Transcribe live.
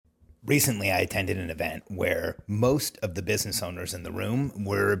Recently, I attended an event where most of the business owners in the room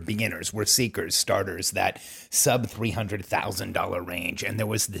were beginners, were seekers, starters, that sub $300,000 range. And there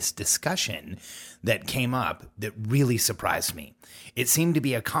was this discussion that came up that really surprised me. It seemed to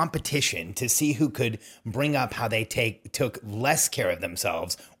be a competition to see who could bring up how they took less care of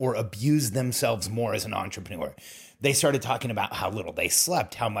themselves or abused themselves more as an entrepreneur. They started talking about how little they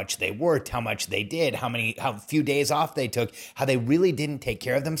slept, how much they worked, how much they did, how few days off they took, how they really didn't take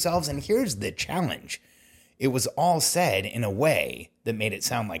care of themselves. And here's the challenge. It was all said in a way that made it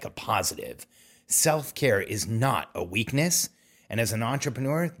sound like a positive. Self-care is not a weakness. And as an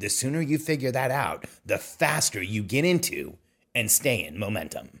entrepreneur, the sooner you figure that out, the faster you get into and stay in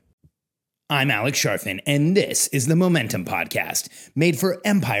momentum. I'm Alex Sharfin, and this is the Momentum Podcast, made for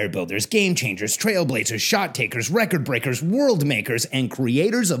empire builders, game changers, trailblazers, shot takers, record breakers, world makers, and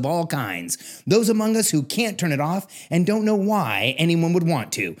creators of all kinds. Those among us who can't turn it off and don't know why anyone would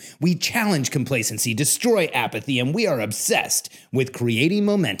want to. We challenge complacency, destroy apathy, and we are obsessed with creating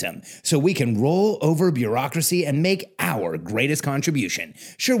momentum so we can roll over bureaucracy and make our greatest contribution.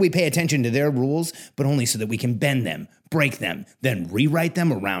 Sure, we pay attention to their rules, but only so that we can bend them, break them, then rewrite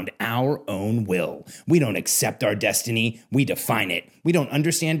them around our own will. We don't accept our destiny, we define it. We don't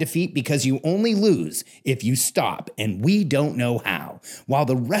understand defeat because you only lose if you stop, and we don't know how. While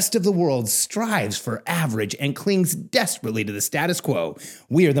the rest of the world strives for average and clings desperately to the status quo,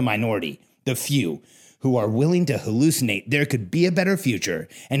 we are the minority, the few, who are willing to hallucinate there could be a better future.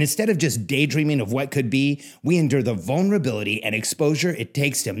 And instead of just daydreaming of what could be, we endure the vulnerability and exposure it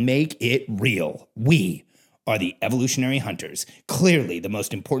takes to make it real. We are the evolutionary hunters, clearly the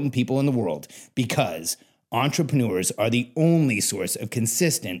most important people in the world, because entrepreneurs are the only source of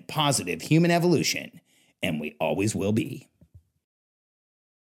consistent, positive human evolution, and we always will be.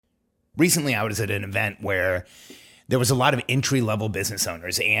 Recently, I was at an event where there was a lot of entry-level business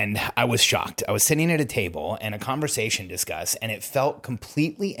owners, and I was shocked. I was sitting at a table and a conversation discussed, and it felt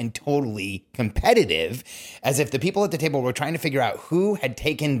completely and totally competitive, as if the people at the table were trying to figure out who had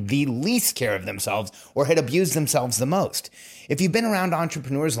taken the least care of themselves or had abused themselves the most. If you've been around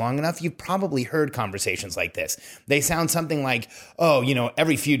entrepreneurs long enough, you've probably heard conversations like this. They sound something like, oh,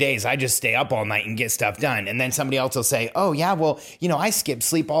 every few days I just stay up all night and get stuff done. And then somebody else will say, oh, yeah, well, I skip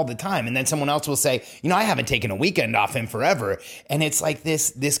sleep all the time. And then someone else will say, I haven't taken a weekend off in forever. And it's like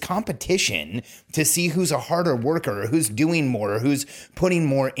this competition to see who's a harder worker, or who's doing more, or who's putting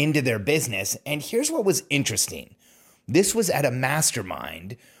more into their business. And here's what was interesting. This was at a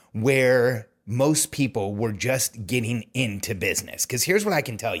mastermind where most people were just getting into business. Because here's what I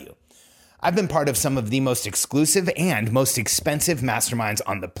can tell you. I've been part of some of the most exclusive and most expensive masterminds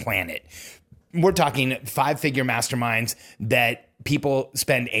on the planet. We're talking 5-figure masterminds that people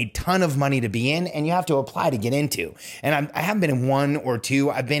spend a ton of money to be in, and you have to apply to get into. And I haven't been in one or two.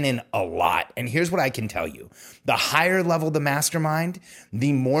 I've been in a lot. And here's what I can tell you. The higher level the mastermind,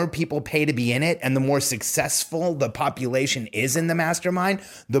 the more people pay to be in it, and the more successful the population is in the mastermind,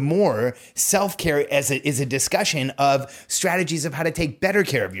 the more self-care is a discussion of strategies of how to take better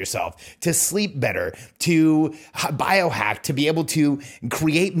care of yourself, to sleep better, to biohack, to be able to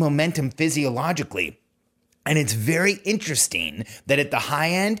create momentum physiologically. And it's very interesting that at the high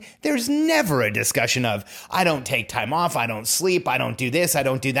end, there's never a discussion of, I don't take time off, I don't sleep, I don't do this, I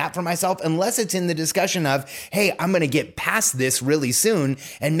don't do that for myself, unless it's in the discussion of, hey, I'm going to get past this really soon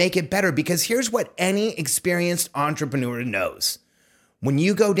and make it better. Because here's what any experienced entrepreneur knows. When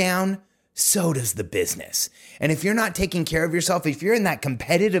you go down, so does the business. And if you're not taking care of yourself, if you're in that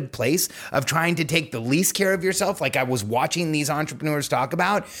competitive place of trying to take the least care of yourself, like I was watching these entrepreneurs talk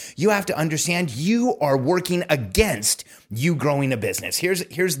about, you have to understand you are working against you growing a business.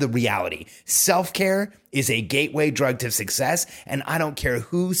 Here's the reality. Self-care is a gateway drug to success, and I don't care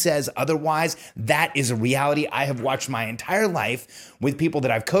who says otherwise. That is a reality I have watched my entire life with people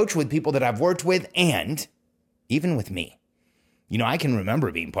that I've coached, with people that I've worked with, and even with me. I can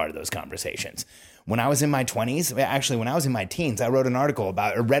remember being part of those conversations. When I was in my 20s, actually when I was in my teens, I read an article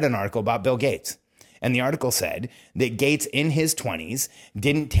about Bill Gates. And the article said that Gates in his 20s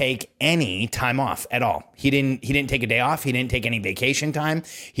didn't take any time off at all. He didn't take a day off. He didn't take any vacation time.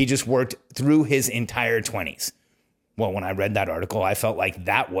 He just worked through his entire 20s. Well, when I read that article, I felt like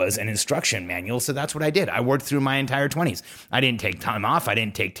that was an instruction manual. So that's what I did. I worked through my entire 20s. I didn't take time off. I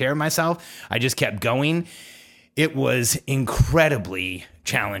didn't take care of myself. I just kept going. It was incredibly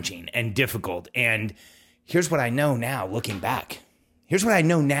challenging and difficult. And here's what I know now, looking back. Here's what I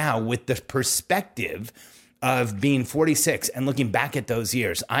know now with the perspective of being 46 and looking back at those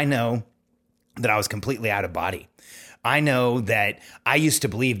years. I know that I was completely out of body. I know that I used to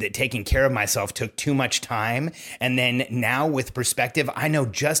believe that taking care of myself took too much time. And then now with perspective, I know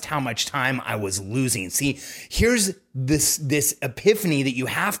just how much time I was losing. See, here's this epiphany that you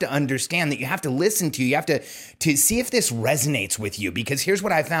have to understand, that you have to listen to. You have to see if this resonates with you, because here's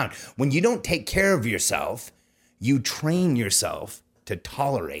what I found. When you don't take care of yourself, you train yourself to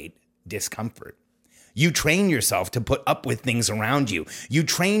tolerate discomfort. You train yourself to put up with things around you. You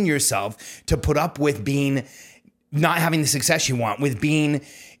train yourself to put up with not having the success you want, with being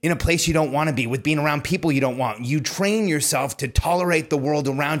in a place you don't want to be, with being around people you don't want. You train yourself to tolerate the world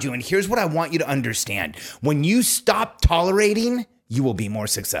around you. And here's what I want you to understand. When you stop tolerating, you will be more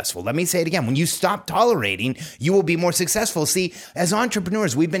successful. Let me say it again. When you stop tolerating, you will be more successful. See, as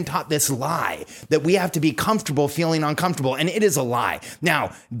entrepreneurs, we've been taught this lie that we have to be comfortable feeling uncomfortable, and it is a lie.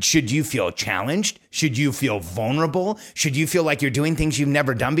 Now, should you feel challenged? Should you feel vulnerable? Should you feel like you're doing things you've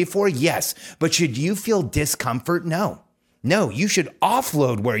never done before? Yes. But should you feel discomfort? No. No, you should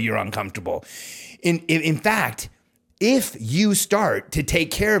offload where you're uncomfortable. In fact, if you start to take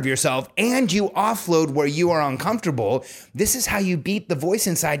care of yourself and you offload where you are uncomfortable, this is how you beat the voice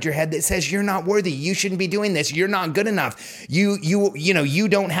inside your head that says you're not worthy. You shouldn't be doing this. You're not good enough. You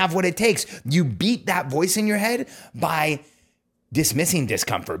don't have what it takes. You beat that voice in your head by dismissing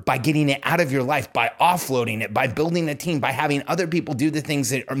discomfort, by getting it out of your life, by offloading it, by building a team, by having other people do the things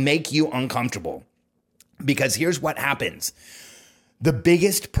that make you uncomfortable. Because here's what happens. The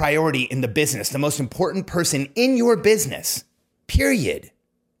biggest priority in the business, the most important person in your business, period,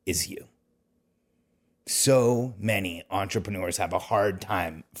 is you. So many entrepreneurs have a hard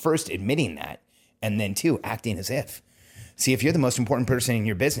time first admitting that, and then two, acting as if. See, if you're the most important person in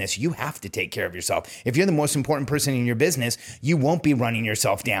your business, you have to take care of yourself. If you're the most important person in your business, you won't be running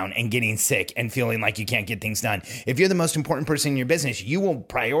yourself down and getting sick and feeling like you can't get things done. If you're the most important person in your business, you will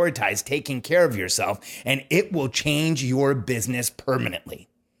prioritize taking care of yourself, and it will change your business permanently.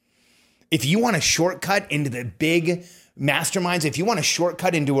 If you want a shortcut into the big masterminds, if you want a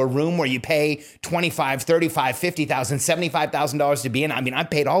shortcut into a room where you pay $25,000, $35,000, $50,000, $75,000 to be in, I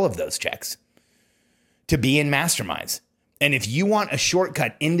paid all of those checks to be in masterminds. And if you want a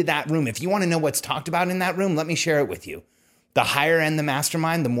shortcut into that room, if you want to know what's talked about in that room, let me share it with you. The higher end the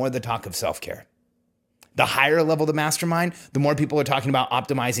mastermind, the more the talk of self-care. The higher level the mastermind, the more people are talking about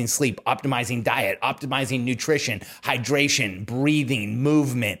optimizing sleep, optimizing diet, optimizing nutrition, hydration, breathing,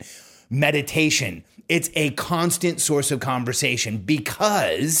 movement, meditation. It's a constant source of conversation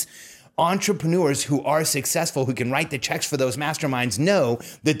because entrepreneurs who are successful, who can write the checks for those masterminds, know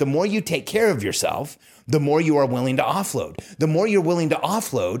that the more you take care of yourself, the more you are willing to offload. The more you're willing to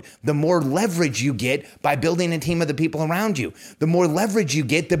offload, the more leverage you get by building a team of the people around you. The more leverage you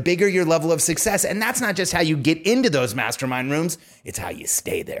get, the bigger your level of success. And that's not just how you get into those mastermind rooms, it's how you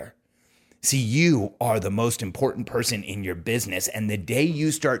stay there. See, you are the most important person in your business, and the day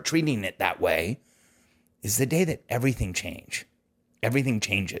you start treating it that way is the day that everything changes. Everything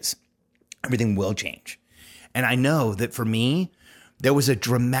changes. Everything will change. And I know that for me, there was a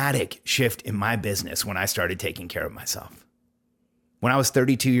dramatic shift in my business when I started taking care of myself. When I was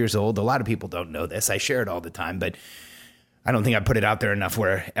 32 years old, a lot of people don't know this. I share it all the time, but I don't think I put it out there enough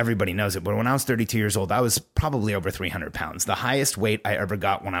where everybody knows it. But when I was 32 years old, I was probably over 300 pounds. The highest weight I ever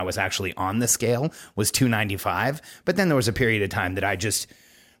got when I was actually on the scale was 295. But then there was a period of time that I just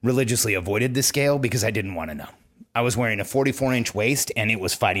religiously avoided the scale because I didn't want to know. I was wearing a 44-inch waist and it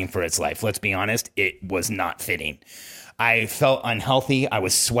was fighting for its life. Let's be honest, it was not fitting. I felt unhealthy. I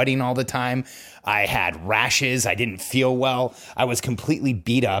was sweating all the time. I had rashes. I didn't feel well. I was completely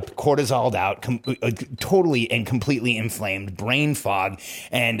beat up, cortisoled out, totally and completely inflamed, brain fog,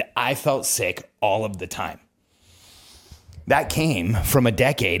 and I felt sick all of the time. That came from a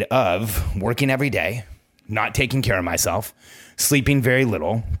decade of working every day, not taking care of myself, sleeping very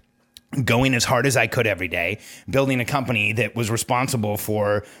little, going as hard as I could every day, building a company that was responsible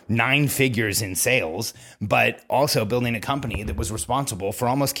for 9 figures in sales, but also building a company that was responsible for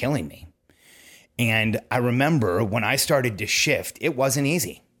almost killing me. And I remember when I started to shift, it wasn't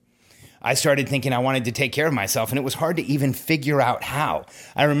easy. I started thinking I wanted to take care of myself, and it was hard to even figure out how.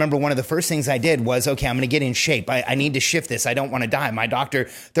 I remember one of the first things I did was, okay, I'm going to get in shape. I need to shift this. I don't want to die. My doctor,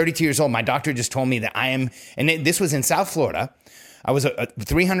 32 years old, my doctor just told me that I am, and this was in South Florida. I was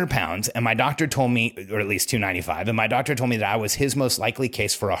 300 pounds, and my doctor told me, or at least 295, and my doctor told me that I was his most likely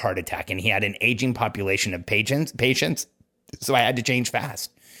case for a heart attack, and he had an aging population of patients, so I had to change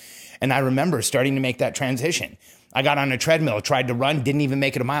fast. And I remember starting to make that transition. I got on a treadmill, tried to run, didn't even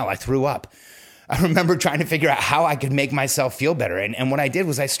make it a mile. I threw up. I remember trying to figure out how I could make myself feel better, and what I did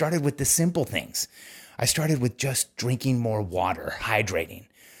was I started with the simple things. I started with just drinking more water, hydrating.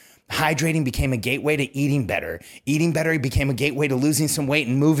 Hydrating became a gateway to eating better. Eating better became a gateway to losing some weight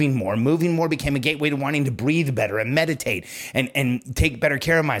and moving more. Moving more became a gateway to wanting to breathe better and meditate and take better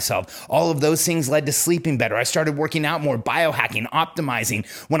care of myself. All of those things led to sleeping better. I started working out more, biohacking, optimizing.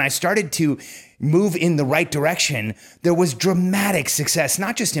 When I started to move in the right direction, there was dramatic success,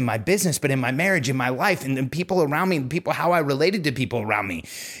 not just in my business, but in my marriage, in my life, and the people around me, how I related to people around me.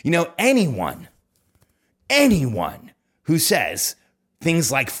 Anyone who says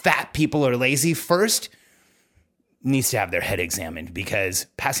things like fat people are lazy first needs to have their head examined, because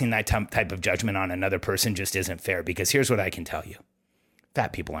passing that type of judgment on another person just isn't fair. Because here's what I can tell you.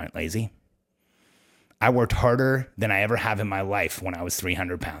 Fat people aren't lazy. I worked harder than I ever have in my life when I was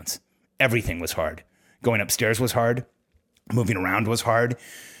 300 pounds. Everything was hard. Going upstairs was hard. Moving around was hard.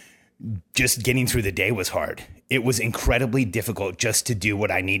 Just getting through the day was hard. It was incredibly difficult just to do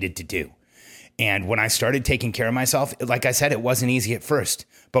what I needed to do. And when I started taking care of myself, like I said, it wasn't easy at first,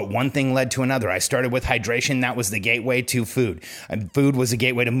 but one thing led to another. I started with hydration. That was the gateway to food. And food was a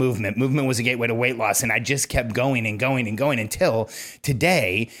gateway to movement. Movement was a gateway to weight loss. And I just kept going and going and going until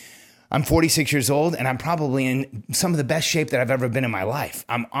today. I'm 46 years old and I'm probably in some of the best shape that I've ever been in my life.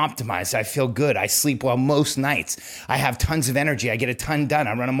 I'm optimized. I feel good. I sleep well most nights. I have tons of energy. I get a ton done.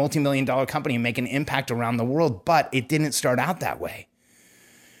 I run a multi-million-dollar company and make an impact around the world, but it didn't start out that way.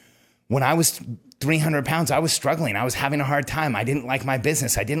 When I was 300 pounds, I was struggling. I was having a hard time. I didn't like my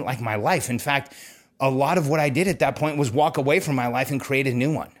business. I didn't like my life. In fact, a lot of what I did at that point was walk away from my life and create a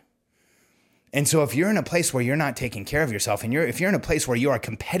new one. And so if you're in a place where you're not taking care of yourself, and if you're in a place where you are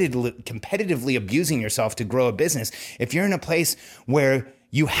competitively abusing yourself to grow a business, if you're in a place where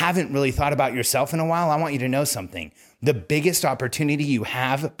you haven't really thought about yourself in a while, I want you to know something. The biggest opportunity you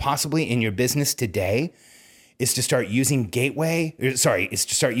have possibly in your business today is to start using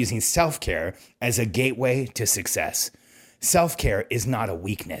self-care as a gateway to success. Self-care is not a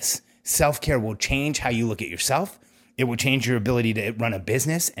weakness. Self-care will change how you look at yourself. It will change your ability to run a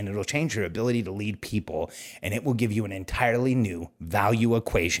business, and it'll change your ability to lead people, and it will give you an entirely new value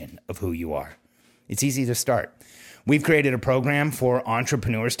equation of who you are. It's easy to start. We've created a program for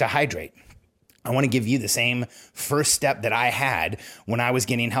entrepreneurs to hydrate. I want to give you the same first step that I had when I was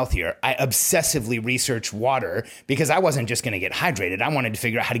getting healthier. I obsessively researched water because I wasn't just going to get hydrated. I wanted to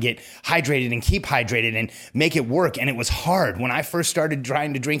figure out how to get hydrated and keep hydrated and make it work. And it was hard. When I first started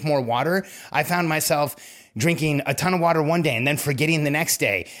trying to drink more water, I found myself drinking a ton of water one day and then forgetting the next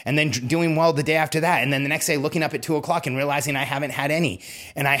day, and then doing well the day after that. And then the next day looking up at 2:00 and realizing I haven't had any.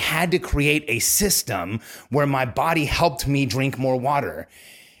 And I had to create a system where my body helped me drink more water.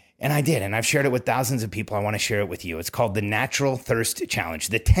 And I did, and I've shared it with thousands of people. I want to share it with you. It's called the Natural Thirst Challenge,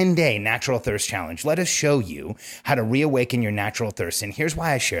 the 10-day Natural Thirst Challenge. Let us show you how to reawaken your natural thirst. And here's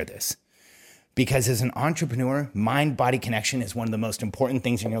why I share this. Because as an entrepreneur, mind-body connection is one of the most important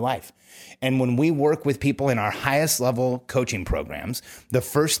things in your life. And when we work with people in our highest level coaching programs, the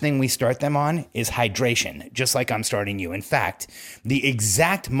first thing we start them on is hydration, just like I'm starting you. In fact, the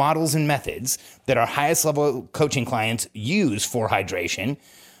exact models and methods that our highest level coaching clients use for hydration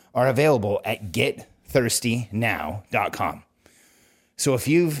are available at GetThirstyNow.com. So if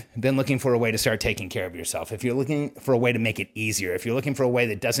you've been looking for a way to start taking care of yourself, if you're looking for a way to make it easier, if you're looking for a way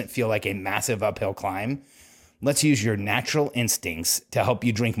that doesn't feel like a massive uphill climb, let's use your natural instincts to help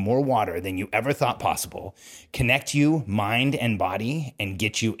you drink more water than you ever thought possible, connect you, mind and body, and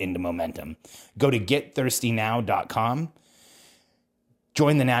get you into momentum. Go to GetThirstyNow.com.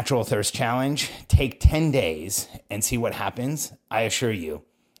 Join the Natural Thirst Challenge. Take 10 days and see what happens. I assure you,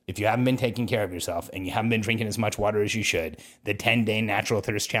 if you haven't been taking care of yourself and you haven't been drinking as much water as you should, the 10-day Natural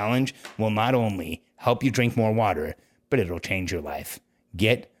Thirst Challenge will not only help you drink more water, but it'll change your life.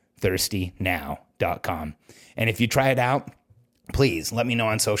 GetThirstyNow.com. And if you try it out, please let me know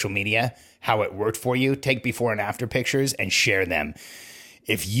on social media how it worked for you. Take before and after pictures and share them.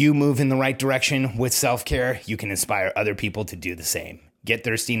 If you move in the right direction with self-care, you can inspire other people to do the same.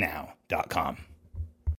 GetThirstyNow.com.